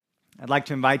I'd like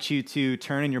to invite you to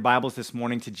turn in your Bibles this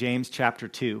morning to James chapter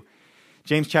 2.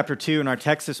 James chapter 2, and our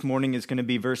text this morning is going to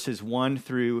be verses 1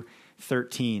 through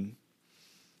 13.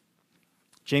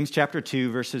 James chapter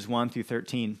 2, verses 1 through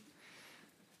 13.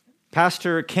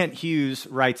 Pastor Kent Hughes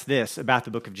writes this about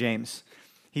the book of James.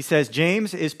 He says,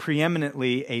 James is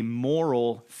preeminently a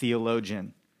moral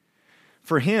theologian.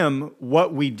 For him,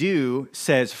 what we do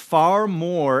says far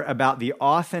more about the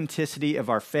authenticity of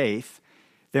our faith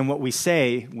than what we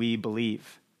say we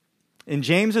believe. In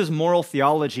James's moral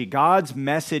theology, God's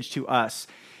message to us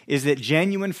is that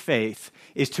genuine faith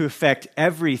is to affect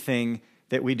everything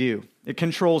that we do. It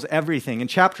controls everything. In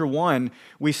chapter 1,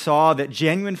 we saw that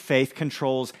genuine faith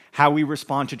controls how we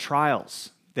respond to trials,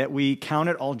 that we count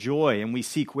it all joy and we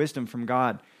seek wisdom from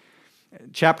God.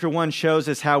 Chapter 1 shows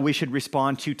us how we should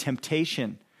respond to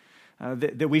temptation,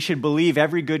 that we should believe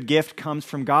every good gift comes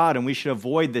from God, and we should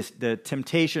avoid the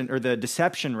temptation, or the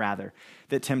deception rather,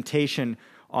 that temptation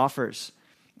offers.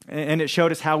 And it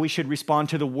showed us how we should respond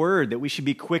to the word, that we should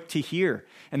be quick to hear,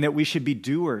 and that we should be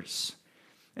doers.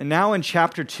 And now in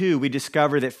chapter 2, we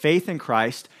discover that faith in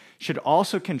Christ should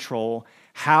also control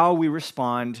how we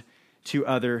respond to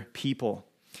other people.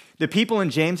 The people in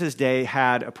James's day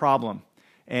had a problem,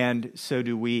 and so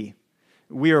do we.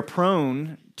 We are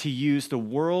prone to use the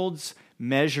world's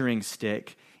measuring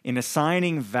stick in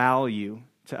assigning value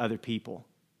to other people.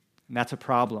 And that's a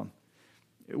problem.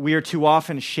 We are too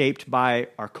often shaped by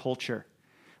our culture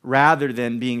rather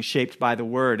than being shaped by the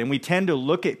word. And we tend to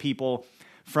look at people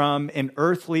from an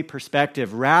earthly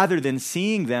perspective rather than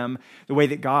seeing them the way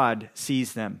that God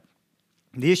sees them.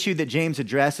 The issue that James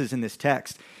addresses in this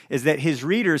text is that his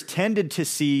readers tended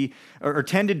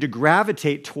to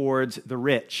gravitate towards the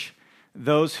rich,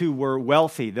 those who were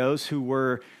wealthy, those who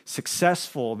were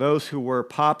successful, those who were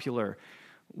popular,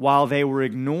 while they were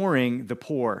ignoring the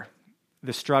poor,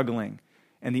 the struggling,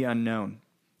 and the unknown.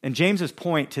 And James's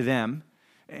point to them,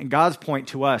 and God's point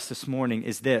to us this morning,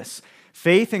 is this: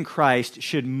 faith in Christ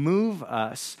should move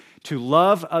us to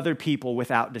love other people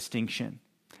without distinction.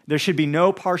 There should be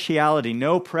no partiality,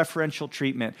 no preferential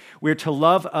treatment. We're to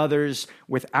love others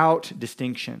without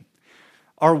distinction.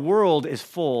 Our world is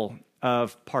full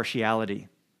of partiality.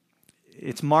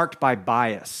 It's marked by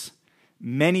bias.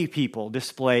 Many people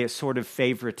display a sort of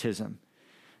favoritism.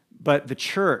 But the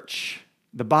church,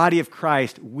 the body of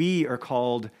Christ, we are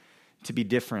called to be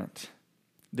different.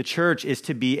 The church is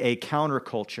to be a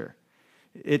counterculture.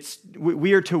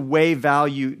 We are to weigh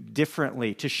value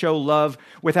differently, to show love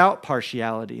without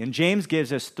partiality. And James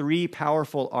gives us three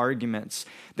powerful arguments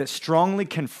that strongly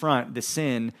confront the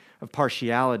sin of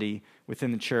partiality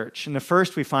within the church. And the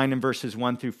first we find in verses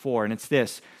 1 through 4, and it's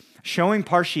this: showing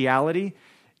partiality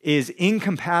is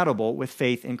incompatible with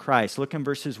faith in Christ. Look in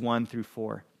verses 1 through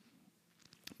 4.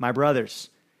 My brothers,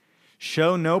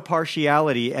 show no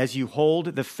partiality as you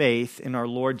hold the faith in our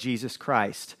Lord Jesus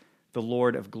Christ, the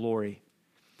Lord of glory.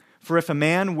 For if a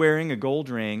man wearing a gold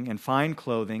ring and fine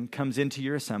clothing comes into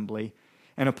your assembly,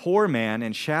 and a poor man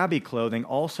in shabby clothing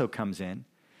also comes in,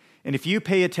 and if you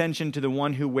pay attention to the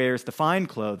one who wears the fine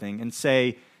clothing and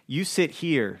say, you sit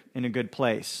here in a good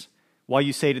place, while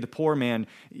you say to the poor man,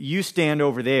 you stand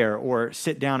over there, or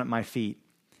sit down at my feet,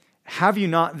 have you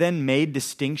not then made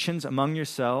distinctions among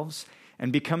yourselves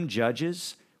and become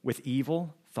judges with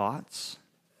evil thoughts?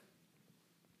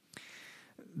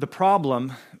 The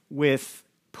problem with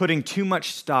putting too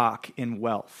much stock in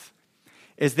wealth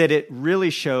is that it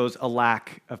really shows a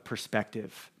lack of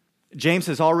perspective. James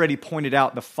has already pointed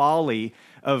out the folly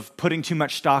of putting too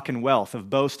much stock in wealth, of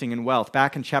boasting in wealth.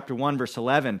 Back in chapter 1, verse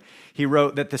 11, he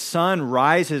wrote that the sun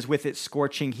rises with its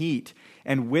scorching heat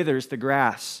and withers the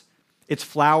grass. Its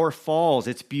flower falls,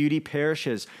 its beauty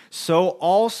perishes. So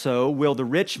also will the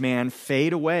rich man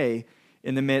fade away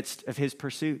in the midst of his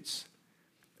pursuits.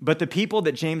 But the people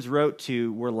that James wrote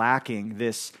to were lacking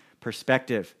this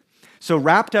perspective. So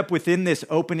wrapped up within this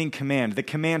opening command, the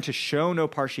command to show no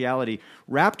partiality,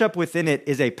 wrapped up within it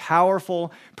is a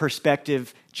powerful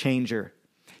perspective changer.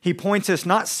 He points us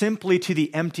not simply to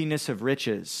the emptiness of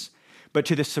riches, but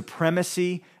to the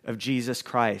supremacy of Jesus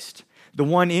Christ, the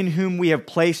one in whom we have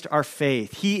placed our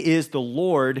faith. He is the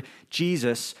Lord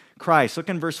Jesus Christ. Look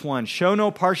in verse 1. Show no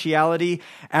partiality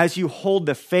as you hold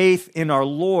the faith in our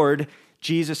Lord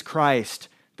Jesus Christ,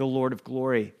 the Lord of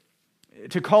glory.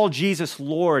 To call Jesus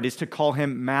Lord is to call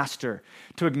him Master,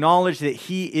 to acknowledge that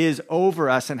he is over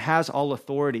us and has all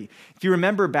authority. If you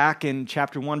remember back in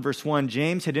chapter 1, verse 1,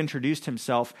 James had introduced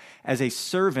himself as a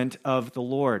servant of the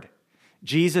Lord.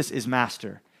 Jesus is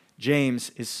Master.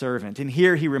 James is servant. And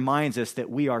here he reminds us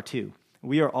that we are too.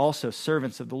 We are also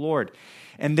servants of the Lord.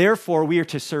 And therefore we are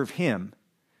to serve him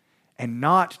and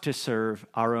not to serve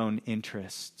our own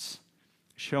interests.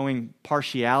 Showing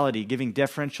partiality, giving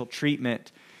deferential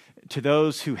treatment to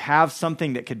those who have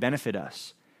something that could benefit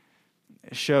us.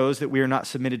 It shows that we are not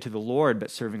submitted to the Lord,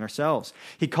 but serving ourselves.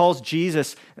 He calls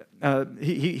Jesus,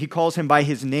 he calls him by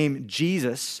his name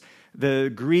Jesus,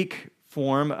 the Greek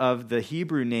form of the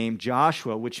Hebrew name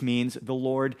Joshua, which means the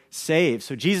Lord saves.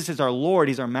 So Jesus is our Lord,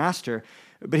 he's our master,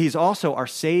 but he's also our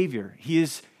Savior. He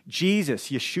is Jesus,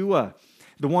 Yeshua,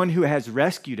 the one who has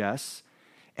rescued us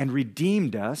and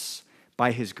redeemed us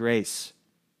by his grace.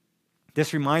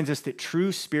 This reminds us that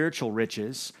true spiritual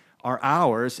riches are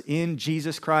ours in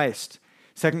Jesus Christ.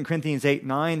 2 Corinthians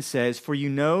 8:9 says, "For you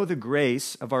know the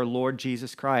grace of our Lord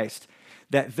Jesus Christ,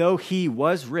 that though he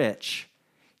was rich,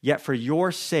 yet for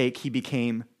your sake he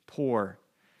became poor,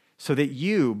 so that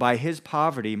you by his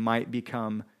poverty might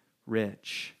become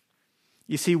rich."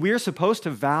 You see, we are supposed to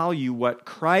value what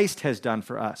Christ has done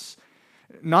for us,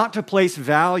 not to place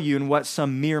value in what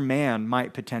some mere man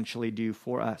might potentially do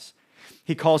for us.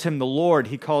 He calls him the Lord.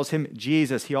 He calls him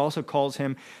Jesus. He also calls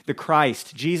him the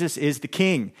Christ. Jesus is the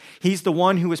King. He's the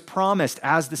one who was promised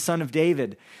as the Son of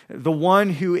David, the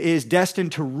one who is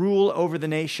destined to rule over the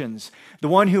nations, the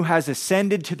one who has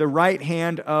ascended to the right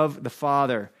hand of the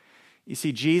Father. You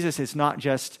see, Jesus is not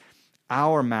just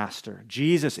our master.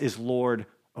 Jesus is Lord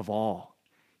of all.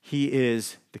 He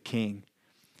is the King.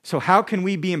 So how can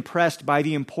we be impressed by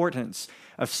the importance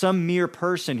of some mere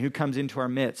person who comes into our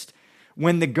midst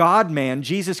when the God-man,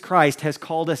 Jesus Christ, has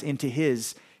called us into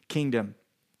his kingdom?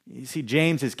 You see,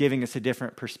 James is giving us a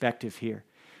different perspective here.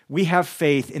 We have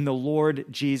faith in the Lord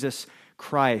Jesus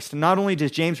Christ. And not only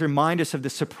does James remind us of the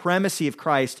supremacy of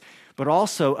Christ, but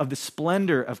also of the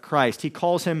splendor of Christ. He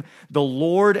calls him the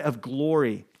Lord of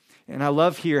glory. And I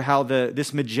love here how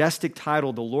this majestic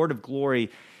title, the Lord of glory,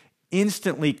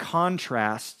 instantly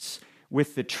contrasts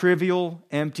with the trivial,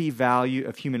 empty value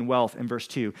of human wealth in verse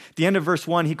 2. At the end of verse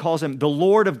 1, he calls him the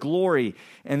Lord of glory.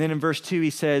 And then in verse 2, he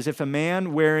says, "If a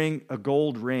man wearing a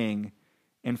gold ring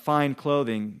and fine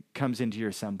clothing comes into your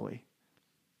assembly."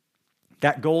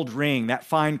 That gold ring, that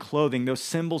fine clothing, those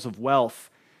symbols of wealth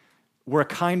were a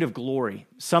kind of glory,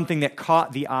 something that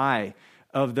caught the eye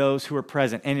of those who were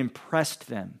present and impressed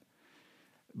them.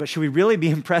 But should we really be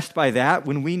impressed by that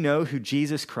when we know who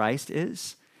Jesus Christ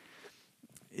is?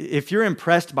 If you're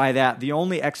impressed by that, the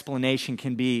only explanation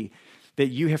can be that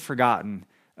you have forgotten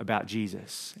about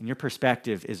Jesus and your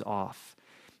perspective is off.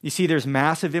 You see, there's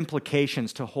massive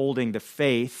implications to holding the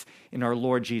faith in our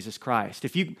Lord Jesus Christ.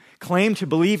 If you claim to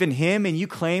believe in him and you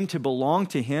claim to belong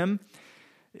to him,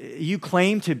 you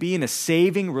claim to be in a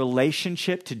saving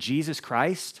relationship to Jesus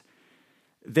Christ,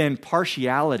 then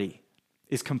partiality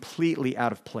is completely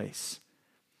out of place.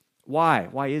 Why?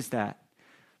 Why is that?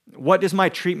 What does my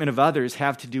treatment of others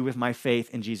have to do with my faith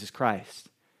in Jesus Christ?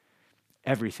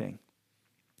 Everything.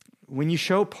 When you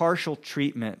show partial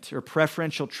treatment or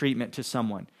preferential treatment to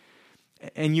someone,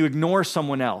 and you ignore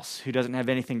someone else who doesn't have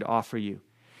anything to offer you,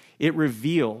 it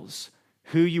reveals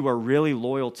who you are really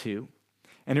loyal to,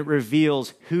 and it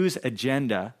reveals whose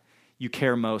agenda you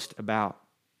care most about.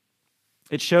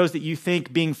 It shows that you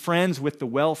think being friends with the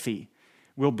wealthy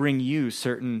will bring you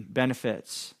certain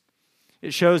benefits.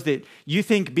 It shows that you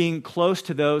think being close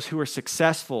to those who are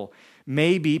successful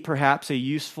may be perhaps a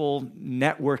useful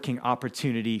networking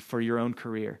opportunity for your own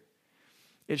career.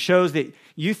 It shows that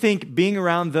you think being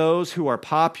around those who are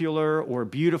popular or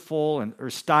beautiful or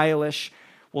stylish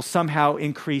will somehow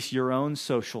increase your own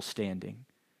social standing.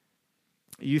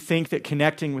 You think that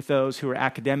connecting with those who are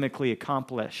academically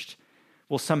accomplished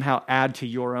will somehow add to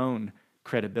your own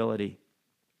credibility.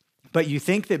 But you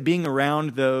think that being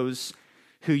around those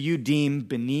who you deem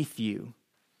beneath you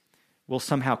will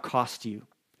somehow cost you,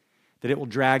 that it will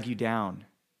drag you down,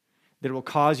 that it will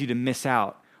cause you to miss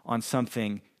out on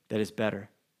something that is better.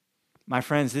 My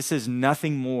friends, this is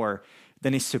nothing more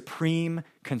than a supreme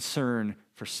concern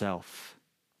for self.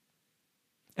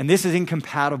 And this is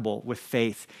incompatible with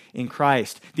faith in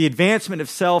Christ. The advancement of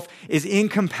self is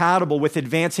incompatible with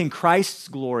advancing Christ's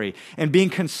glory and being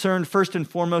concerned first and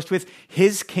foremost with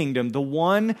his kingdom. The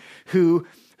one who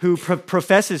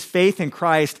professes faith in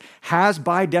Christ has,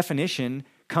 by definition,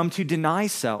 come to deny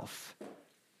self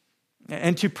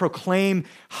and to proclaim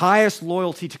highest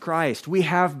loyalty to Christ. We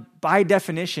have, by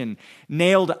definition,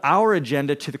 nailed our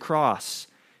agenda to the cross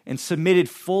and submitted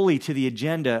fully to the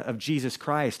agenda of Jesus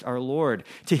Christ, our Lord,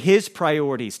 to his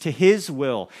priorities, to his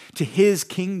will, to his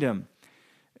kingdom.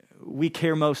 We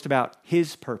care most about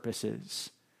his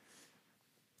purposes.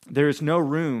 There is no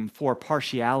room for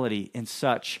partiality in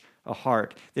such a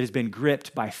heart that has been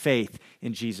gripped by faith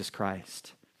in Jesus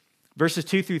Christ. Verses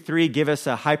 2 through 3 give us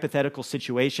a hypothetical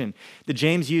situation that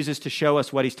James uses to show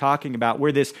us what he's talking about,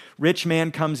 where this rich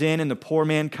man comes in and the poor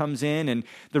man comes in, and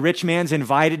the rich man's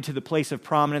invited to the place of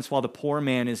prominence while the poor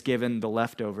man is given the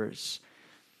leftovers.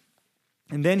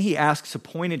 And then he asks a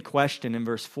pointed question in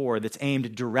verse 4 that's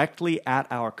aimed directly at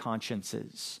our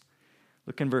consciences.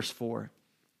 Look in verse 4.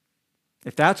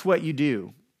 If that's what you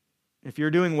do, if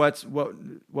you're doing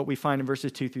what we find in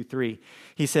verses 2 through 3,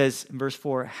 he says in verse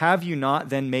 4, have you not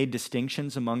then made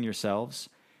distinctions among yourselves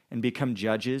and become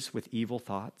judges with evil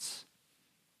thoughts?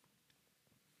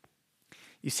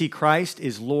 You see, Christ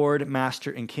is Lord,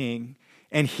 Master, and King,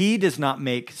 and he does not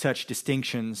make such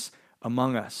distinctions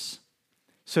among us.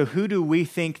 So who do we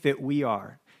think that we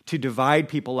are to divide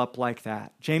people up like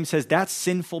that? James says that's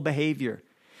sinful behavior.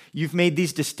 You've made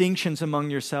these distinctions among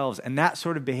yourselves, and that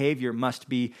sort of behavior must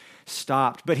be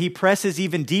stopped. But he presses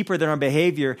even deeper than our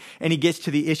behavior, and he gets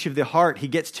to the issue of the heart. He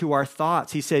gets to our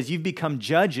thoughts. He says, you've become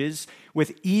judges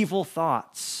with evil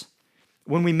thoughts.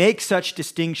 When we make such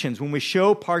distinctions, when we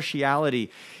show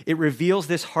partiality, it reveals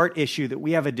this heart issue that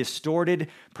we have a distorted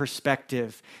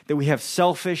perspective, that we have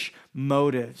selfish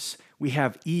motives, we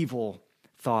have evil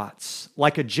thoughts,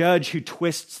 like a judge who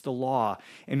twists the law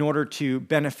in order to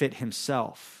benefit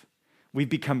himself. We've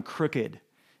become crooked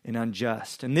and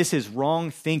unjust. And this is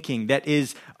wrong thinking that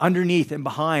is underneath and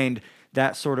behind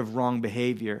that sort of wrong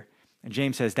behavior. And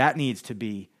James says that needs to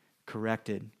be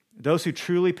corrected. Those who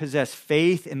truly possess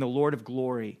faith in the Lord of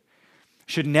glory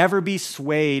should never be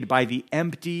swayed by the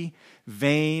empty,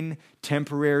 vain,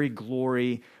 temporary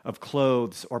glory of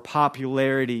clothes or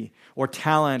popularity or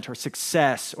talent or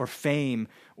success or fame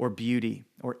or beauty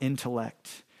or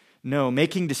intellect. No,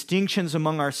 making distinctions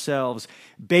among ourselves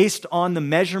based on the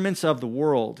measurements of the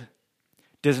world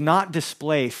does not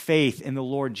display faith in the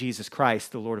Lord Jesus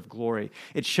Christ, the Lord of glory.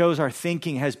 It shows our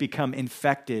thinking has become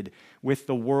infected with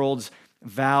the world's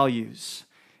values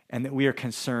and that we are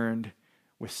concerned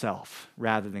with self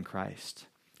rather than Christ.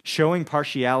 Showing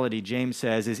partiality, James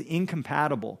says, is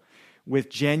incompatible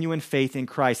with genuine faith in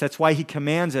Christ. That's why he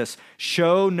commands us,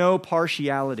 show no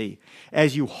partiality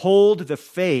as you hold the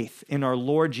faith in our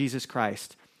Lord Jesus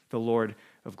Christ, the Lord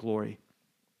of glory.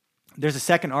 There's a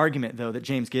second argument, though, that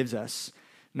James gives us.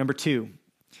 Number 2,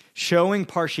 showing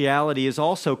partiality is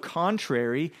also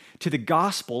contrary to the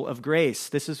gospel of grace.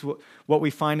 This is what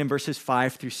we find in verses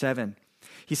 5 through 7.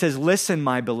 He says, listen,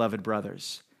 my beloved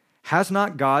brothers, has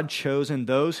not God chosen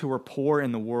those who are poor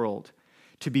in the world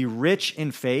to be rich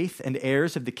in faith and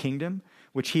heirs of the kingdom,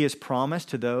 which he has promised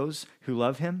to those who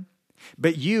love him?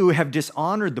 But you have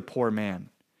dishonored the poor man.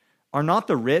 Are not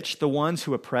the rich the ones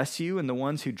who oppress you and the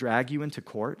ones who drag you into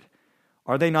court?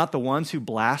 Are they not the ones who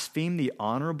blaspheme the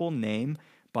honorable name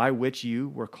by which you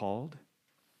were called?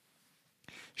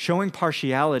 Showing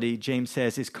partiality, James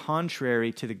says, is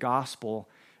contrary to the gospel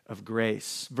of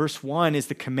grace. Verse 1 is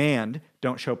the command,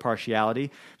 don't show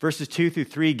partiality. Verses 2 through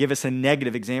 3 give us a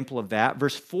negative example of that.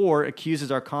 Verse 4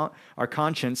 accuses our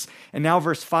conscience. And now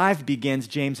verse 5 begins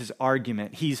James's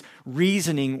argument. He's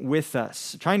reasoning with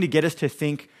us, trying to get us to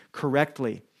think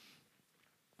correctly.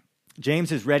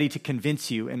 James is ready to convince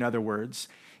you, in other words,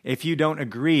 if you don't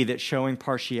agree that showing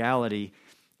partiality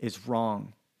is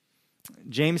wrong.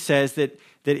 James says that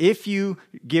if you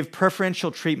give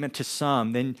preferential treatment to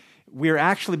some, then we're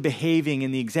actually behaving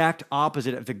in the exact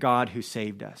opposite of the God who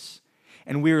saved us.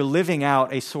 And we're living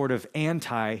out a sort of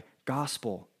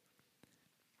anti-gospel.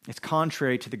 It's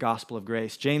contrary to the gospel of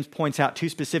grace. James points out 2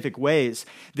 specific ways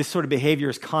this sort of behavior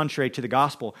is contrary to the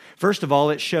gospel. First of all,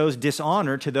 it shows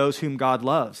dishonor to those whom God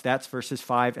loves. That's verses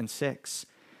 5 and 6.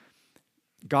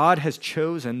 God has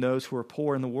chosen those who are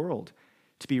poor in the world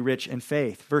to be rich in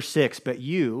faith. Verse 6, but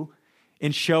you,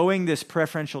 in showing this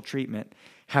preferential treatment,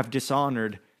 have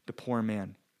dishonored the poor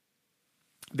man.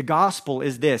 The gospel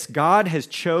is this: God has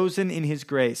chosen in his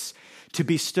grace to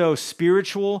bestow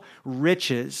spiritual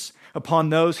riches upon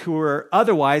those who are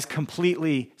otherwise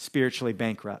completely spiritually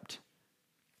bankrupt.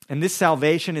 And this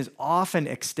salvation is often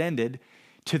extended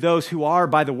to those who are,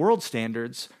 by the world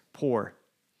standards, poor.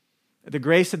 The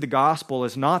grace of the gospel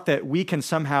is not that we can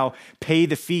somehow pay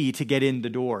the fee to get in the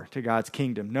door to God's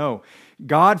kingdom. No,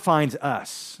 God finds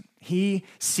us. He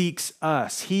seeks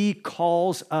us. He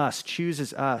calls us,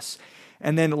 chooses us,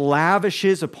 and then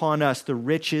lavishes upon us the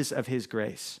riches of his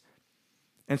grace.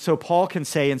 And so Paul can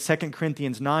say in 2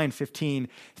 Corinthians 9:15,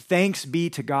 thanks be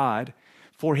to God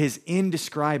for his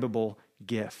indescribable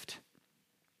gift.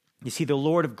 You see, the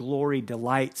Lord of glory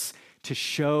delights to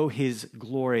show his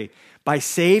glory by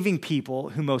saving people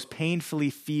who most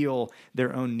painfully feel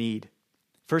their own need.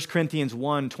 1 Corinthians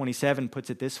 1:27 puts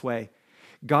it this way: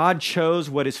 God chose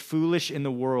what is foolish in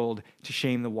the world to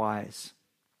shame the wise.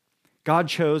 God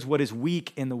chose what is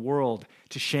weak in the world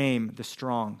to shame the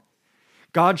strong.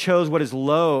 God chose what is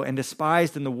low and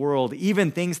despised in the world,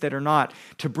 even things that are not,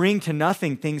 to bring to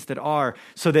nothing things that are,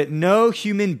 so that no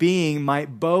human being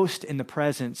might boast in the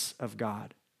presence of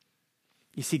God.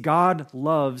 You see, God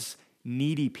loves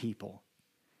needy people.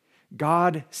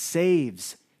 God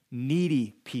saves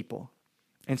needy people.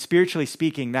 And spiritually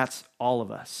speaking, that's all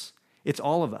of us. It's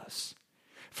all of us.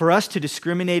 For us to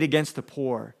discriminate against the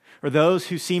poor or those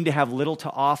who seem to have little to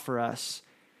offer us,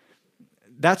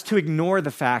 that's to ignore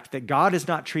the fact that God has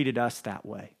not treated us that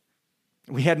way.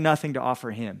 We had nothing to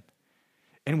offer him.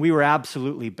 And we were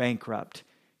absolutely bankrupt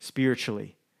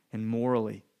spiritually and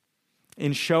morally.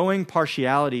 In showing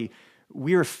partiality,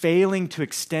 we are failing to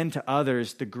extend to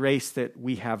others the grace that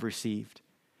we have received.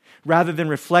 Rather than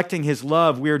reflecting his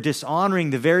love, we are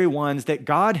dishonoring the very ones that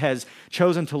God has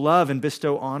chosen to love and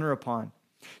bestow honor upon.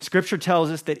 Scripture tells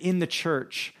us that in the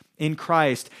church, in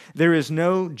Christ, there is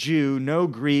no Jew, no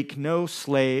Greek, no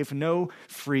slave, no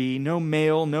free, no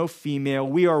male, no female.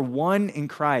 We are one in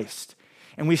Christ,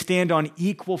 and we stand on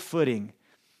equal footing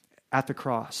at the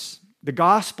cross. The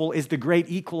gospel is the great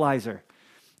equalizer.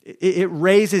 It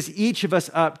raises each of us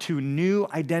up to new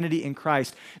identity in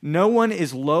Christ. No one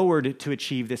is lowered to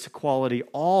achieve this equality.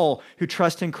 All who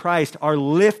trust in Christ are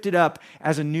lifted up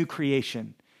as a new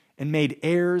creation and made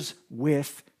heirs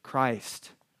with Christ.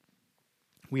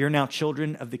 We are now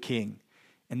children of the King,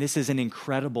 and this is an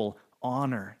incredible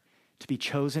honor to be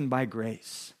chosen by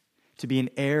grace, to be an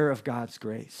heir of God's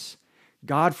grace.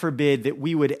 God forbid that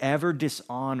we would ever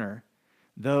dishonor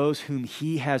those whom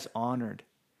he has honored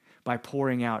by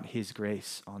pouring out his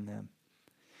grace on them.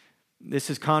 This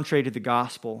is contrary to the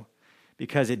gospel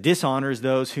because it dishonors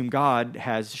those whom God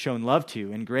has shown love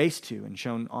to and grace to and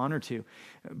shown honor to.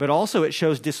 But also it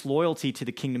shows disloyalty to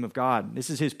the kingdom of God. This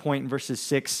is his point in verses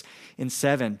 6 and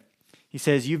 7. He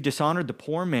says, "You've dishonored the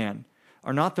poor man.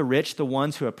 Are not the rich the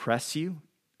ones who oppress you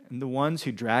and the ones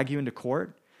who drag you into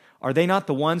court? Are they not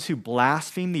the ones who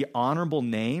blaspheme the honorable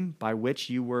name by which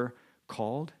you were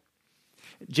called?"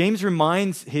 James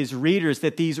reminds his readers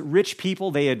that these rich people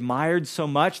they admired so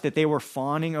much, that they were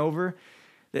fawning over,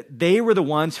 that they were the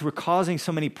ones who were causing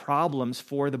so many problems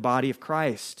for the body of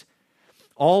Christ.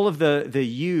 All of the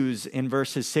yous in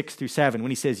verses 6 through 7,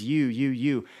 when he says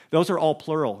you, those are all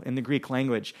plural in the Greek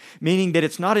language, meaning that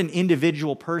it's not an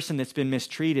individual person that's been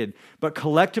mistreated, but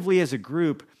collectively as a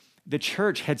group, the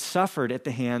church had suffered at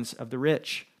the hands of the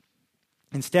rich.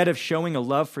 Instead of showing a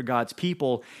love for God's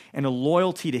people and a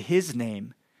loyalty to his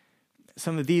name,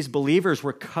 some of these believers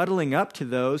were cuddling up to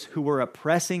those who were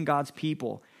oppressing God's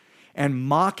people and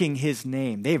mocking his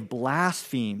name. They've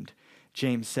blasphemed,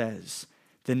 James says,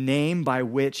 the name by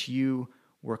which you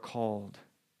were called.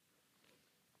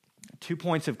 2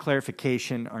 points of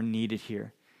clarification are needed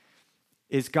here.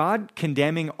 Is God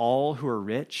condemning all who are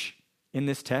rich in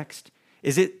this text?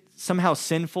 Is it somehow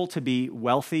sinful to be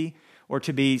wealthy or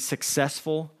to be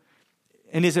successful?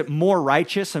 And is it more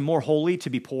righteous and more holy to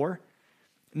be poor?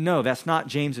 No, that's not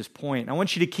James's point. I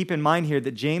want you to keep in mind here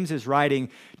that James is writing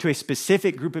to a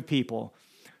specific group of people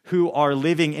who are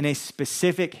living in a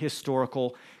specific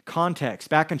historical context.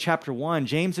 Back in chapter 1,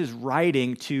 James is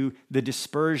writing to the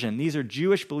dispersion. These are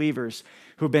Jewish believers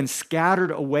who have been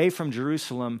scattered away from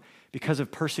Jerusalem because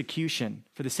of persecution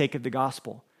for the sake of the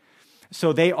gospel.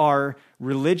 So they are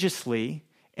religiously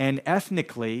and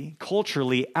ethnically,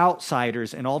 culturally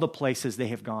outsiders in all the places they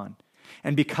have gone.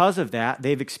 And because of that,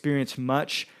 they've experienced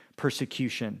much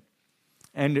persecution.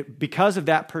 And because of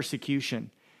that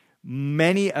persecution,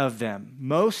 many of them,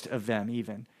 most of them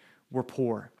even, were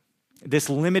poor. This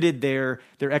limited their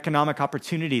economic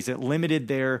opportunities. It limited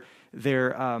their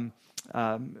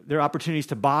opportunities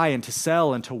to buy and to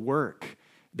sell and to work.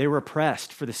 They were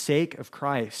oppressed for the sake of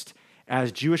Christ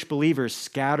as Jewish believers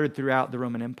scattered throughout the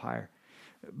Roman Empire.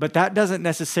 But that doesn't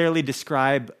necessarily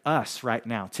describe us right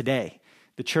now, today,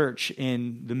 the church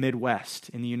in the Midwest,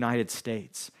 in the United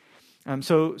States.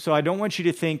 So I don't want you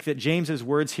to think that James's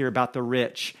words here about the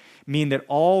rich mean that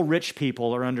all rich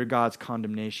people are under God's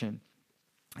condemnation.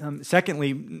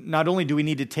 Secondly, not only do we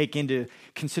need to take into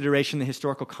consideration the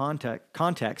historical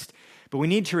context, but we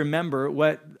need to remember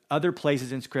what other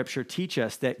places in Scripture teach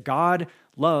us, that God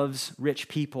loves rich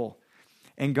people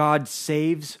and God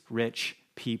saves rich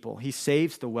people. He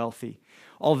saves the wealthy.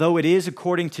 Although it is,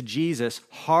 according to Jesus,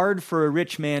 hard for a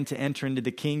rich man to enter into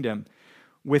the kingdom,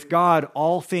 with God,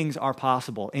 all things are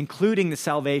possible, including the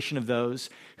salvation of those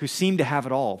who seem to have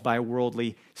it all by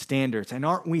worldly standards. And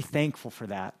aren't we thankful for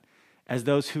that as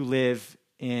those who live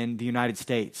in the United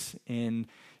States in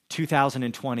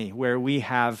 2020, where we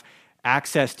have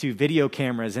access to video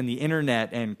cameras and the internet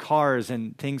and cars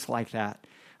and things like that?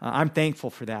 I'm thankful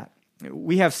for that.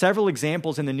 We have several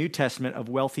examples in the New Testament of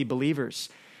wealthy believers.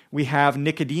 We have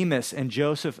Nicodemus and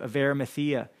Joseph of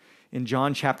Arimathea in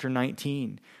John chapter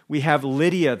 19. We have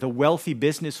Lydia, the wealthy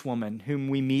businesswoman, whom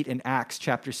we meet in Acts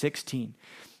chapter 16.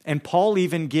 And Paul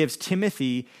even gives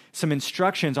Timothy some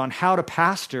instructions on how to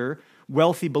pastor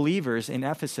wealthy believers in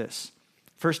Ephesus.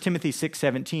 1 Timothy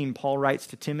 6:17, Paul writes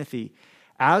to Timothy,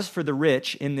 "As for the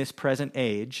rich in this present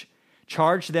age,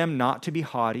 charge them not to be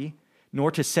haughty,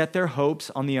 nor to set their hopes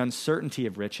on the uncertainty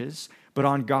of riches, but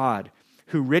on God,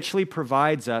 who richly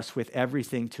provides us with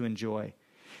everything to enjoy.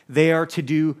 They are to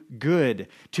do good,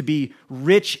 to be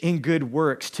rich in good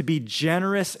works, to be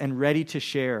generous and ready to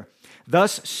share,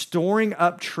 thus storing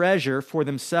up treasure for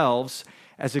themselves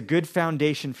as a good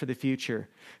foundation for the future,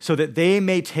 so that they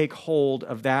may take hold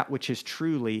of that which is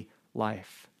truly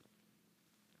life."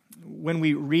 When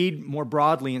we read more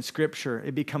broadly in Scripture,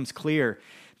 it becomes clear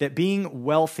that being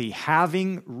wealthy,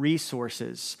 having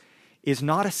resources, is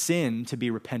not a sin to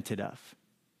be repented of.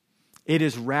 It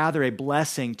is rather a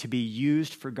blessing to be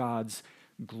used for God's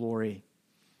glory.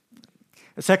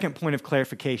 A second point of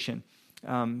clarification.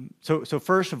 So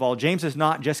first of all, James is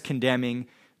not just condemning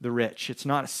the rich. It's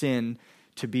not a sin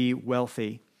to be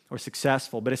wealthy or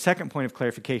successful. But a second point of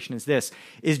clarification is this.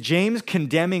 Is James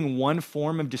condemning one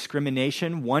form of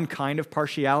discrimination, one kind of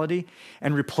partiality,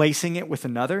 and replacing it with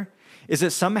another? Is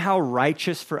it somehow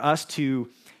righteous for us to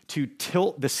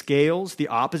tilt the scales the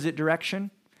opposite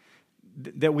direction?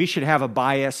 That we should have a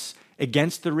bias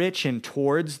against the rich and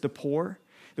towards the poor?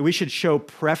 That we should show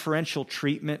preferential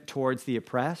treatment towards the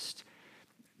oppressed?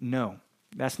 No,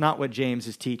 that's not what James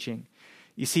is teaching.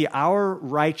 You see, our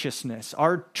righteousness,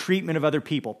 our treatment of other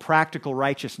people, practical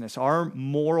righteousness, our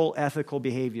moral, ethical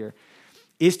behavior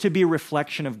is to be a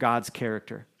reflection of God's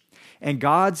character. And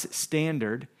God's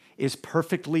standard is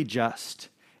perfectly just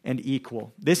and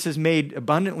equal. This is made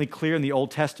abundantly clear in the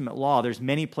Old Testament law. There's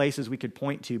many places we could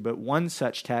point to, but one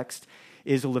such text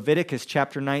is Leviticus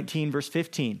chapter 19, verse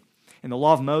 15. In the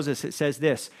law of Moses, it says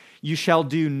this, "You shall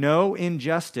do no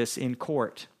injustice in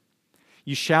court.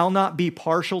 You shall not be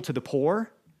partial to the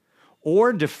poor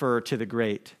or defer to the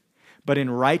great, but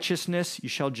in righteousness you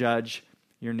shall judge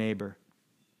your neighbor."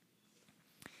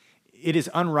 It is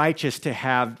unrighteous to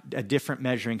have a different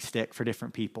measuring stick for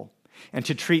different people and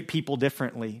to treat people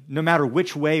differently, no matter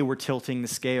which way we're tilting the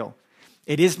scale.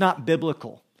 It is not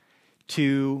biblical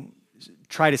to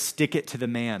try to stick it to the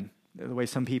man, the way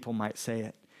some people might say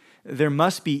it. There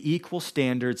must be equal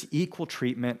standards, equal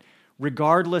treatment,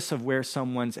 regardless of where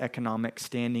someone's economic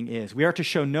standing is. We are to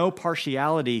show no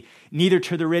partiality, neither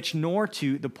to the rich nor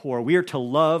to the poor. We are to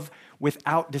love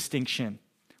without distinction,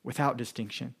 without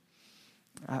distinction.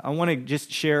 I want to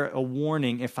just share a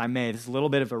warning, if I may. This is a little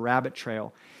bit of a rabbit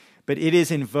trail, but it is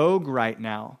in vogue right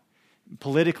now,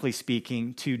 politically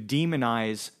speaking, to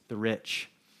demonize the rich.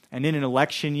 And in an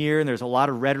election year, and there's a lot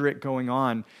of rhetoric going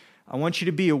on, I want you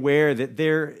to be aware that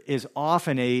there is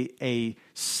often a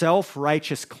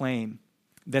self-righteous claim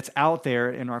that's out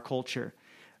there in our culture.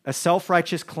 A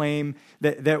self-righteous claim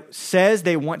that says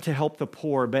they want to help the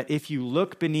poor, but if you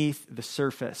look beneath the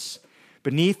surface,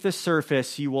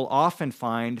 you will often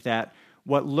find that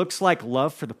what looks like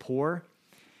love for the poor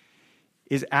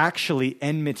is actually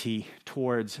enmity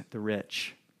towards the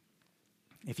rich.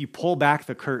 If you pull back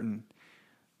the curtain,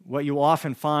 what you'll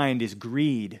often find is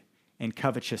greed and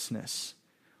covetousness,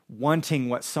 wanting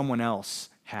what someone else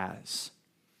has.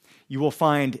 You will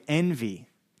find envy,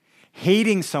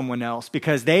 hating someone else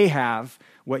because they have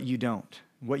what you don't,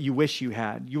 what you wish you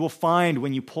had. You will find,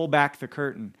 when you pull back the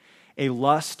curtain, a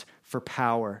lust for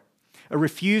power, a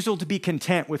refusal to be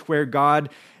content with where God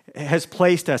has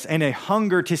placed us, and a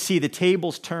hunger to see the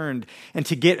tables turned and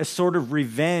to get a sort of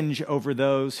revenge over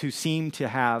those who seem to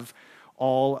have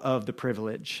all of the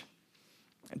privilege.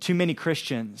 Too many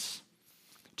Christians,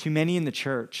 too many in the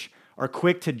church are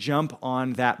quick to jump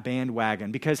on that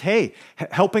bandwagon because, hey,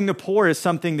 helping the poor is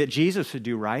something that Jesus would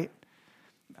do, right?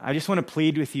 I just want to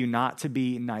plead with you not to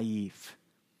be naive.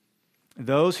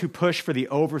 Those who push for the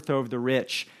overthrow of the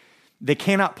rich, they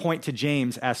cannot point to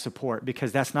James as support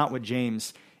because that's not what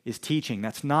James is teaching.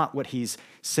 That's not what he's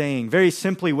saying. Very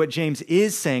simply, what James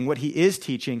is saying, what he is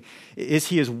teaching, is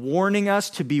he is warning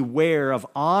us to beware of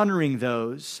honoring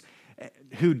those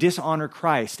who dishonor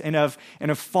Christ and of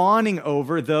fawning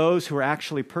over those who are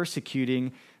actually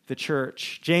persecuting the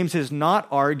church. James is not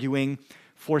arguing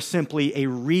for simply a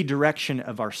redirection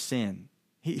of our sin.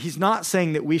 He's not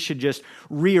saying that we should just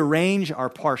rearrange our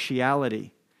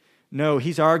partiality. No,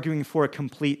 he's arguing for a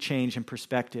complete change in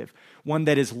perspective, one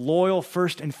that is loyal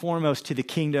first and foremost to the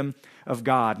kingdom of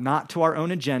God, not to our own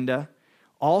agenda,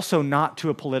 also not to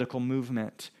a political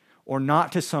movement or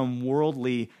not to some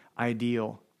worldly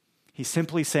ideal. He's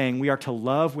simply saying we are to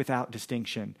love without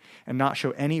distinction and not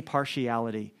show any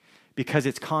partiality because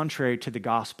it's contrary to the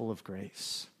gospel of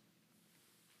grace.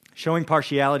 Showing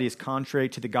partiality is contrary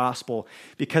to the gospel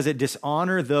because it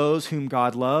dishonors those whom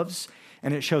God loves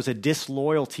and it shows a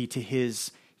disloyalty to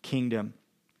his kingdom.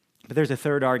 But there's a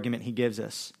third argument he gives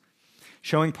us.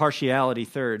 Showing partiality,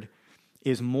 third,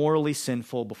 is morally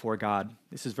sinful before God.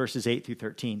 This is verses 8 through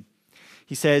 13.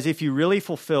 He says, if you really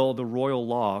fulfill the royal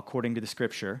law according to the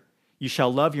scripture, you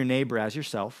shall love your neighbor as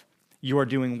yourself, you are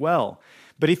doing well.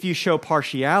 But if you show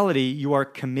partiality, you are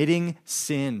committing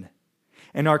sin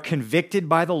and are convicted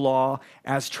by the law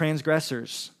as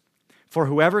transgressors. For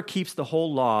whoever keeps the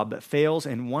whole law but fails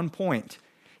in one point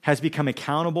has become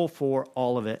accountable for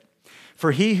all of it.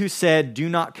 For he who said, do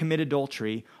not commit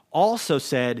adultery, also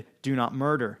said, do not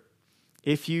murder.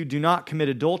 If you do not commit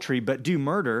adultery but do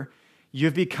murder, you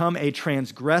have become a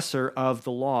transgressor of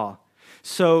the law.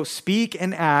 So speak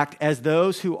and act as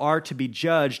those who are to be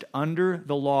judged under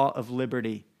the law of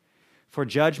liberty. For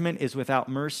judgment is without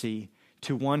mercy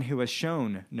to one who has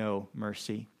shown no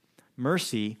mercy.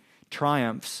 Mercy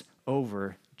triumphs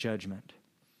over judgment.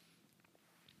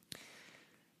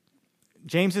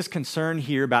 James's concern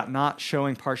here about not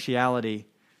showing partiality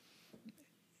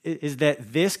is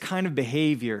that this kind of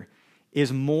behavior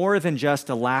is more than just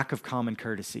a lack of common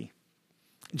courtesy.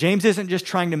 James isn't just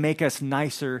trying to make us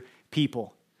nicer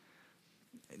people.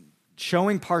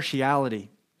 Showing partiality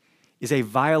is a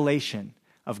violation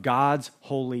of God's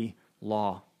holy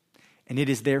law, and it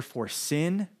is therefore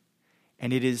sin,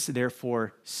 and it is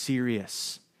therefore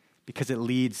serious because it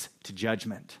leads to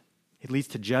judgment. It leads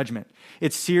to judgment.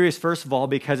 It's serious, first of all,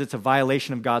 because it's a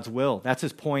violation of God's will. That's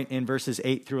his point in verses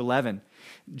 8 through 11.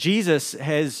 Jesus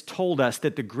has told us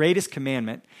that the greatest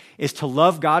commandment is to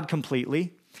love God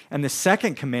completely, and the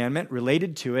second commandment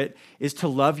related to it is to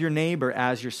love your neighbor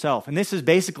as yourself. And this is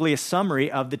basically a summary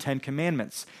of the 10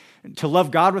 commandments. To love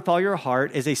God with all your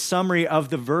heart is a summary of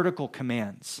the vertical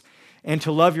commands. And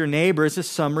to love your neighbor is a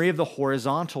summary of the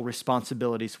horizontal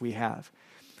responsibilities we have.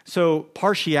 So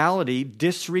partiality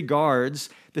disregards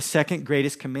the second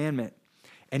greatest commandment.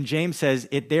 And James says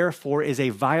it therefore is a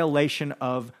violation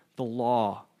of the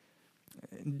law.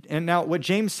 And now what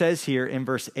James says here in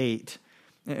verse 8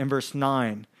 and verse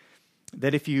 9,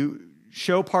 that if you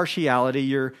show partiality,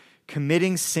 you're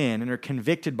committing sin and are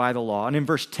convicted by the law. And in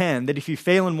verse 10, that if you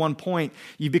fail in one point,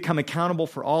 you become accountable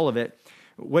for all of it.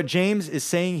 What James is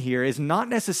saying here is not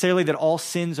necessarily that all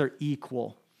sins are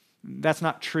equal. That's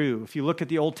not true. If you look at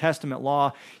the Old Testament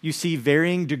law, you see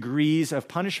varying degrees of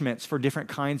punishments for different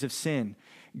kinds of sin.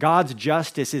 God's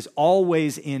justice is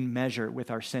always in measure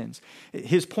with our sins.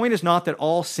 His point is not that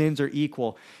all sins are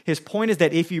equal. His point is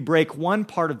that if you break one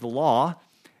part of the law,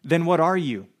 then what are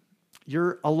you?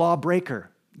 You're a lawbreaker.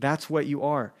 That's what you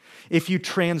are. If you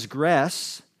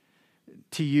transgress,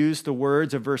 to use the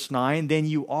words of verse 9, then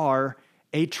you are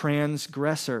a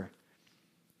transgressor.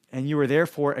 And you are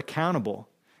therefore accountable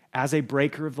as a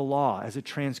breaker of the law, as a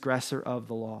transgressor of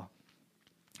the law.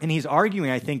 And he's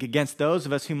arguing, I think, against those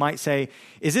of us who might say,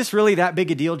 is this really that big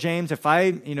a deal, James? If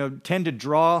I,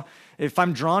 if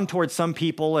I'm drawn towards some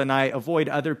people and I avoid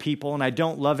other people and I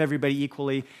don't love everybody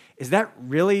equally, is that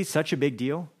really such a big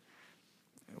deal?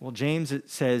 Well, James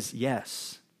says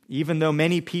yes. Even though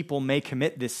many people may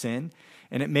commit this sin,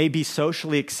 and it may be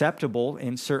socially acceptable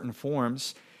in certain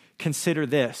forms, consider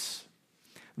this.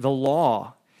 The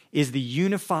law is the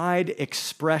unified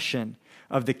expression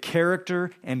of the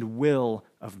character and will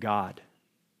of God.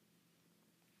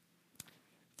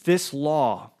 This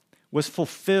law was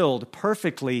fulfilled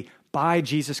perfectly by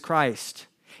Jesus Christ.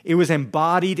 It was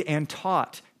embodied and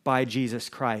taught by Jesus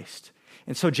Christ.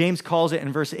 And so James calls it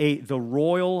in verse 8, the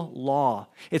royal law.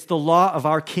 It's the law of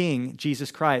our King,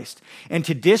 Jesus Christ. And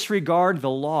to disregard the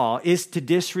law is to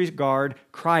disregard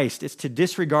Christ. It's to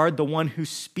disregard the one who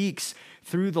speaks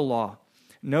through the law.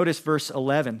 Notice verse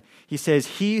 11. He says,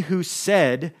 he who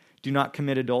said, do not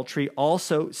commit adultery,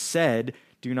 also said,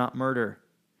 do not murder.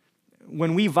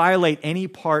 When we violate any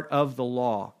part of the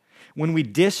law, when we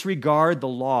disregard the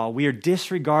law, we are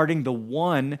disregarding the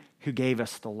one who gave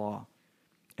us the law.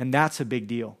 And that's a big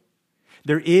deal.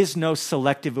 There is no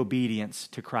selective obedience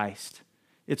to Christ.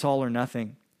 It's all or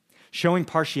nothing. Showing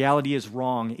partiality is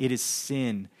wrong. It is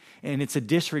sin. And it's a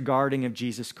disregarding of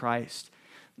Jesus Christ.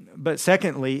 But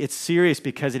secondly, it's serious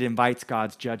because it invites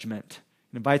God's judgment.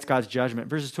 It invites God's judgment.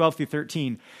 Verses 12 through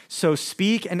 13. So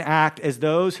speak and act as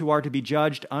those who are to be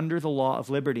judged under the law of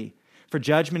liberty. For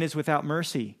judgment is without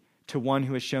mercy to one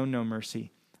who has shown no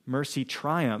mercy. Mercy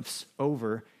triumphs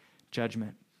over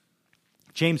judgment.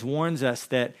 James warns us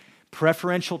that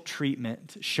preferential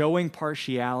treatment, showing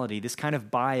partiality, this kind of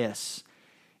bias,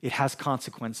 it has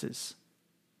consequences.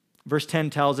 Verse 10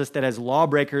 tells us that as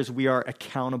lawbreakers, we are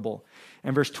accountable.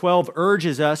 And verse 12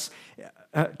 urges us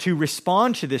to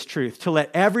respond to this truth, to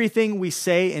let everything we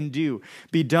say and do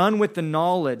be done with the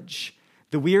knowledge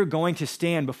that we are going to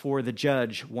stand before the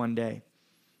judge one day.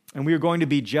 And we are going to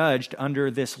be judged under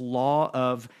this law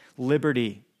of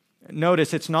liberty.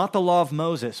 Notice, it's not the law of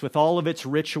Moses with all of its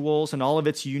rituals and all of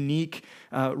its unique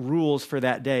rules for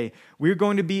that day. We're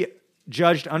going to be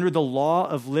judged under the law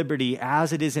of liberty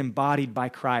as it is embodied by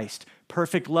Christ.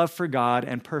 Perfect love for God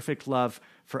and perfect love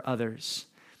for others.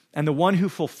 And the one who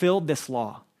fulfilled this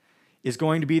law is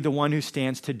going to be the one who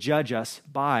stands to judge us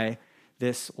by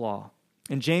this law.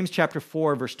 In James chapter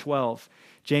 4, verse 12,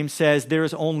 James says, there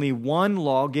is only one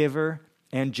lawgiver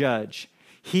and judge,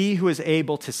 he who is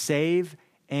able to save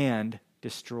and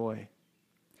destroy.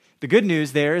 The good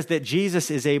news there is that Jesus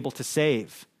is able to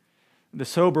save. The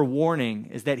sober warning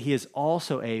is that he is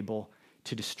also able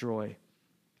to destroy.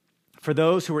 For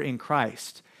those who are in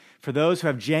Christ, for those who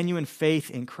have genuine faith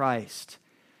in Christ,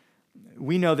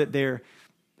 we know that there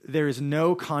is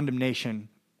no condemnation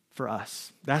for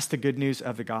us. That's the good news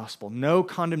of the gospel. No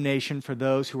condemnation for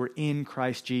those who are in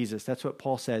Christ Jesus. That's what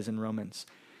Paul says in Romans.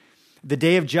 The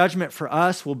day of judgment for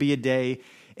us will be a day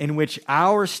in which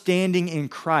our standing in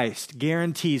Christ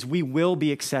guarantees we will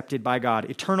be accepted by God.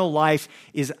 Eternal life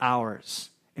is ours,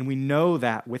 and we know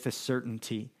that with a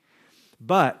certainty.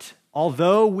 But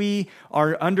although we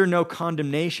are under no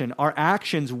condemnation, our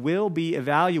actions will be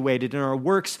evaluated and our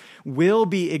works will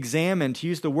be examined. To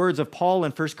use the words of Paul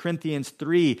in 1 Corinthians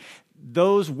 3,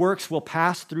 those works will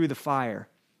pass through the fire,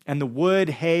 and the wood,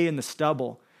 hay, and the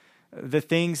stubble, the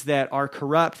things that are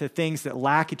corrupt, the things that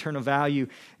lack eternal value,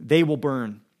 they will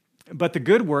burn. But the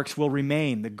good works will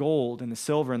remain, the gold and the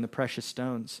silver and the precious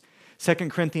stones. 2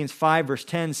 Corinthians 5 verse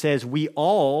 10 says, we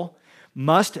all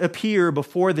must appear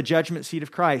before the judgment seat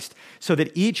of Christ, so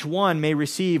that each one may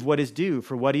receive what is due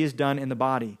for what he has done in the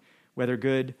body, whether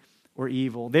good or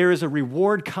evil. There is a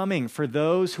reward coming for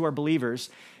those who are believers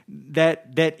that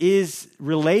is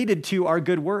related to our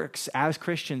good works as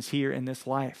Christians here in this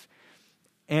life.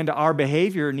 And our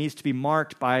behavior needs to be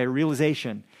marked by a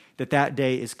realization that that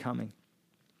day is coming.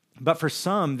 But for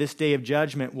some, this day of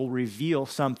judgment will reveal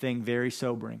something very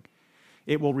sobering.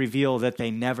 It will reveal that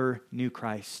they never knew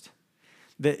Christ.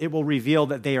 That it will reveal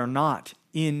that they are not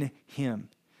in him.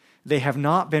 They have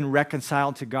not been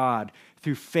reconciled to God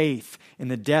through faith in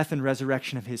the death and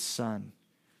resurrection of his Son.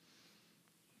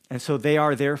 And so they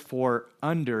are therefore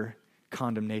under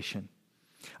condemnation.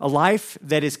 A life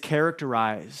that is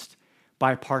characterized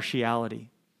by partiality.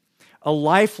 A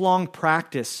lifelong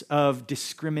practice of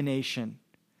discrimination.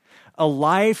 A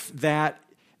life that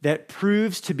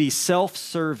proves to be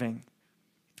self-serving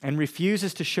and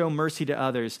refuses to show mercy to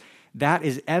others. That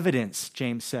is evidence,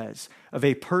 James says, of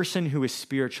a person who is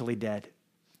spiritually dead,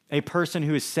 a person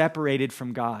who is separated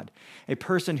from God, a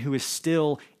person who is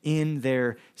still in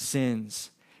their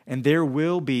sins. And there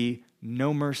will be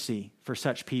no mercy for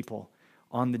such people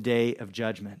on the day of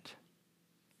judgment.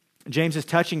 James is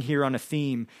touching here on a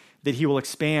theme that he will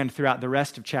expand throughout the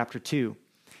rest of chapter 2,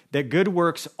 that good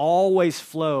works always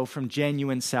flow from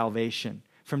genuine salvation,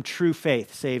 from true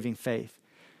faith, saving faith.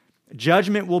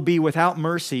 Judgment will be without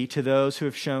mercy to those who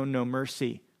have shown no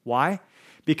mercy. Why?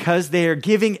 Because they are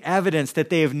giving evidence that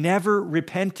they have never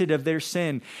repented of their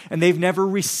sin and they've never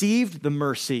received the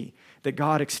mercy that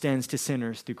God extends to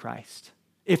sinners through Christ.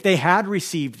 If they had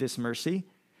received this mercy,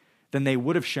 then they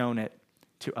would have shown it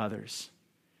to others.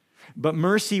 But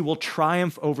mercy will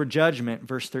triumph over judgment,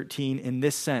 verse 13, in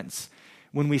this sense.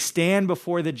 When we stand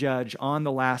before the judge on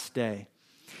the last day,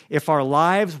 if our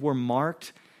lives were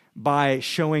marked by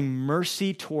showing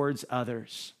mercy towards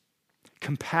others,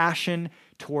 compassion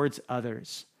towards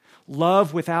others,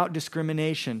 love without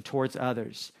discrimination towards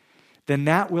others, then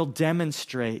that will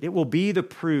demonstrate, it will be the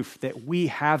proof that we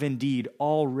have indeed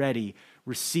already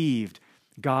received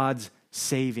God's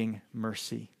saving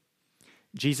mercy.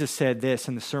 Jesus said this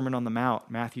in the Sermon on the Mount,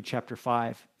 Matthew chapter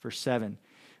 5, verse 7,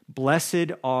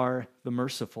 "Blessed are the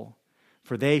merciful,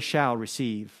 for they shall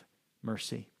receive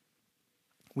mercy."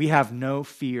 We have no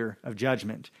fear of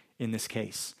judgment in this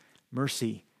case.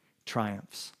 Mercy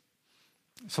triumphs.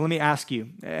 So let me ask you,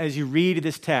 as you read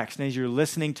this text and as you're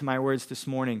listening to my words this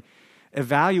morning,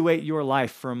 evaluate your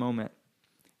life for a moment.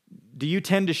 Do you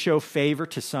tend to show favor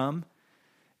to some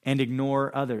and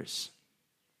ignore others?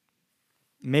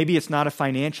 Maybe it's not a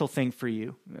financial thing for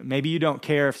you. Maybe you don't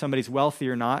care if somebody's wealthy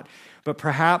or not, but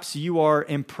perhaps you are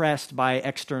impressed by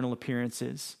external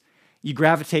appearances. You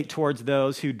gravitate towards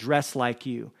those who dress like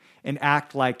you and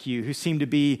act like you, who seem to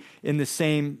be in the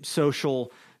same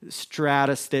social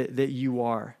stratus that you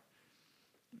are.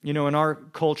 You know, in our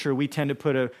culture, we tend to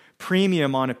put a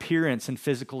premium on appearance and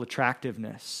physical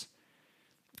attractiveness.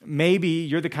 Maybe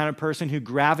you're the kind of person who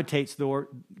gravitates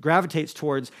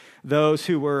towards those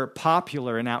who were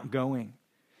popular and outgoing,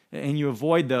 and you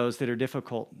avoid those that are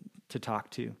difficult to talk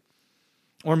to.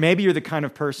 Or maybe you're the kind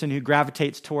of person who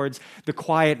gravitates towards the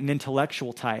quiet and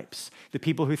intellectual types, the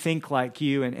people who think like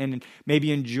you and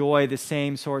maybe enjoy the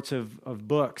same sorts of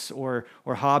books or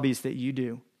hobbies that you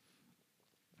do.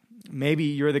 Maybe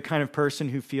you're the kind of person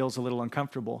who feels a little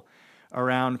uncomfortable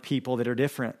around people that are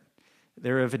different.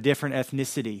 They're of a different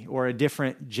ethnicity or a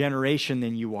different generation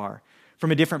than you are,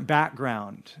 from a different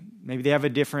background. Maybe they have a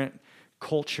different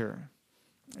culture.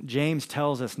 James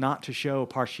tells us not to show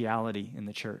partiality in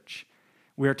the church.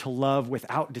 We are to love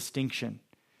without distinction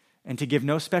and to give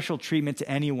no special treatment to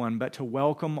anyone, but to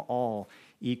welcome all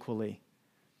equally.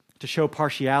 To show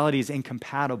partiality is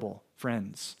incompatible,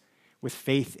 friends, with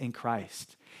faith in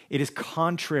Christ. It is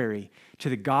contrary to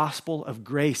the gospel of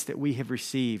grace that we have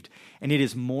received, and it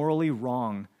is morally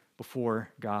wrong before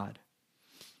God.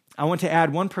 I want to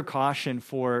add one precaution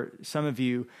for some of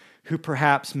you who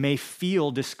perhaps may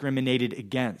feel discriminated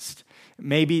against.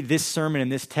 Maybe this sermon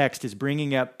and this text is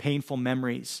bringing up painful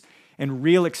memories and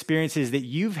real experiences that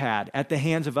you've had at the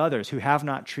hands of others who have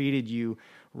not treated you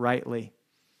rightly.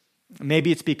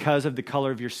 Maybe it's because of the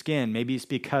color of your skin. Maybe it's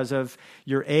because of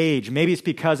your age. Maybe it's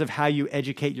because of how you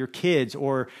educate your kids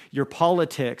or your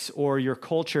politics or your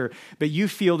culture. But you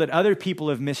feel that other people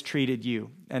have mistreated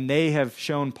you and they have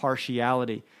shown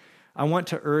partiality. I want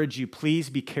to urge you, please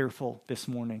be careful this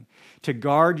morning to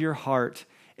guard your heart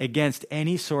against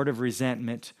any sort of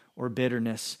resentment or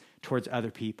bitterness towards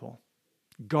other people.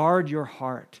 Guard your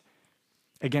heart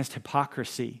against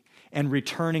hypocrisy and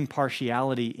returning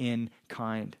partiality in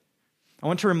kind. I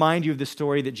want to remind you of the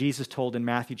story that Jesus told in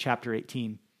Matthew chapter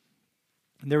 18.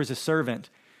 There was a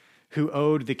servant who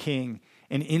owed the king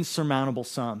an insurmountable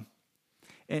sum.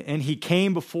 And he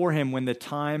came before him when the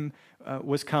time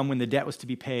was come when the debt was to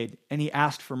be paid, and he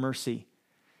asked for mercy.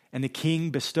 And the king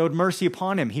bestowed mercy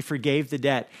upon him. He forgave the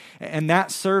debt. And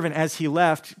that servant, as he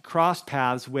left, crossed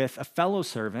paths with a fellow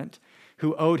servant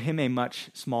who owed him a much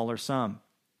smaller sum.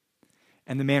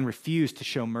 And the man refused to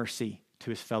show mercy to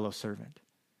his fellow servant.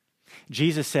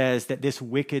 Jesus says that this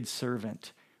wicked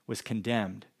servant was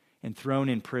condemned and thrown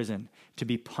in prison to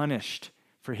be punished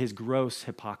for his gross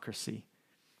hypocrisy.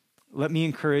 Let me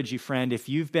encourage you, friend, if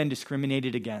you've been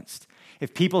discriminated against,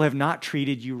 if people have not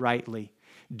treated you rightly,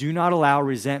 do not allow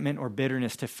resentment or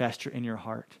bitterness to fester in your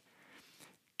heart.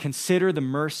 Consider the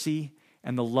mercy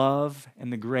and the love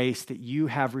and the grace that you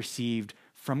have received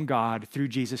from God through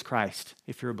Jesus Christ,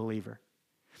 if you're a believer.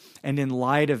 And in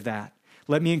light of that,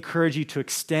 let me encourage you to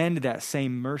extend that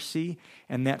same mercy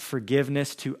and that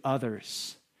forgiveness to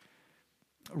others.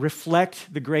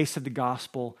 Reflect the grace of the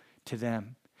gospel to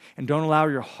them. And don't allow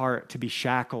your heart to be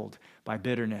shackled by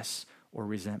bitterness or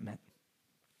resentment.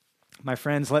 My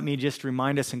friends, let me just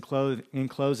remind us in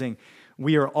closing,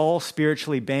 we are all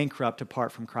spiritually bankrupt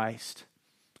apart from Christ.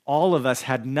 All of us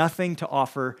had nothing to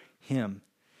offer him.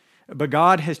 But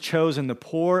God has chosen the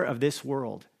poor of this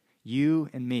world, you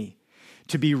and me,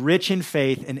 to be rich in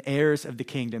faith and heirs of the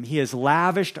kingdom. He has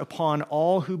lavished upon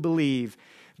all who believe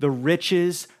the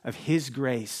riches of his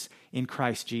grace in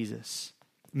Christ Jesus.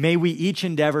 May we each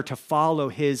endeavor to follow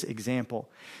his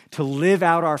example, to live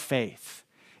out our faith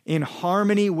in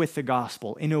harmony with the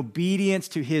gospel, in obedience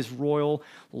to his royal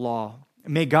law.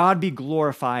 May God be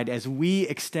glorified as we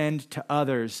extend to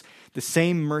others the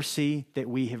same mercy that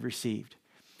we have received,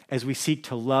 as we seek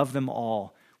to love them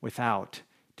all without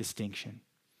distinction.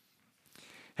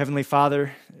 Heavenly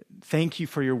Father, thank you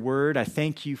for your word. I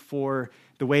thank you for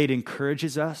the way it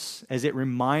encourages us, as it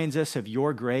reminds us of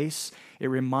your grace. It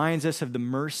reminds us of the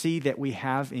mercy that we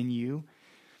have in you.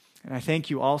 And I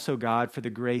thank you also, God, for the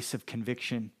grace of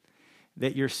conviction,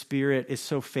 that your Spirit is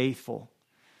so faithful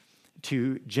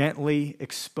to gently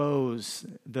expose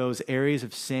those areas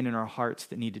of sin in our hearts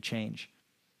that need to change.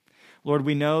 Lord,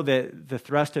 we know that the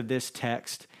thrust of this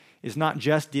text is not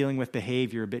just dealing with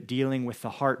behavior, but dealing with the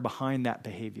heart behind that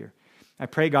behavior. I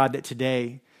pray, God, that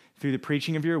today, through the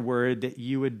preaching of your word, that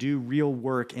you would do real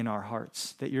work in our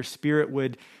hearts, that your Spirit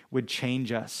would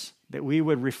change us, that we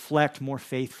would reflect more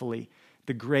faithfully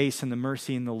the grace and the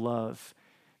mercy and the love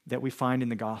that we find in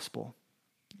the gospel,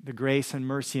 the grace and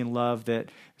mercy and love that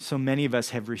so many of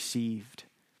us have received.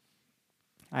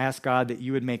 I ask, God, that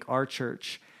you would make our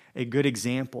church a good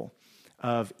example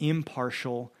of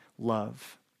impartial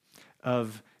love,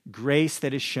 of grace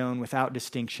that is shown without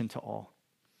distinction to all.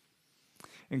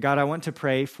 And God, I want to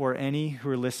pray for any who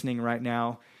are listening right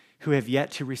now who have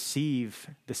yet to receive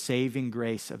the saving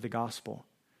grace of the gospel.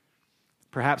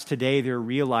 Perhaps today they're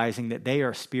realizing that they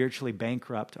are spiritually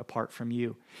bankrupt apart from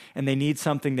you, and they need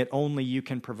something that only you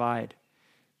can provide.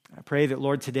 I pray that,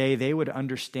 Lord, today they would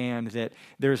understand that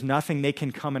there's nothing they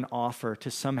can come and offer to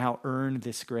somehow earn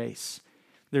this grace.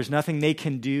 There's nothing they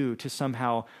can do to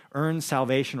somehow earn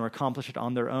salvation or accomplish it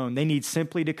on their own. They need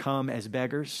simply to come as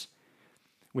beggars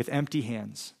with empty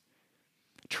hands,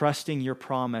 trusting your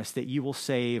promise that you will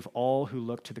save all who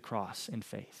look to the cross in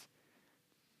faith.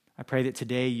 I pray that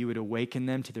today you would awaken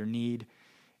them to their need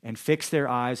and fix their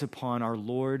eyes upon our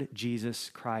Lord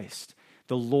Jesus Christ,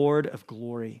 the Lord of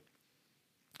glory,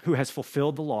 who has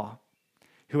fulfilled the law,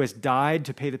 who has died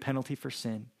to pay the penalty for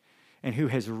sin, and who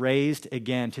has raised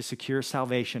again to secure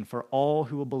salvation for all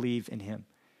who will believe in him.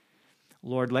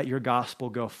 Lord, let your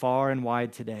gospel go far and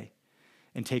wide today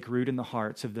and take root in the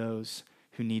hearts of those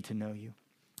who need to know you.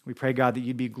 We pray, God, that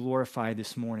you'd be glorified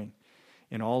this morning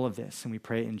in all of this, and we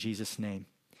pray in Jesus' name.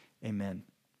 Amen.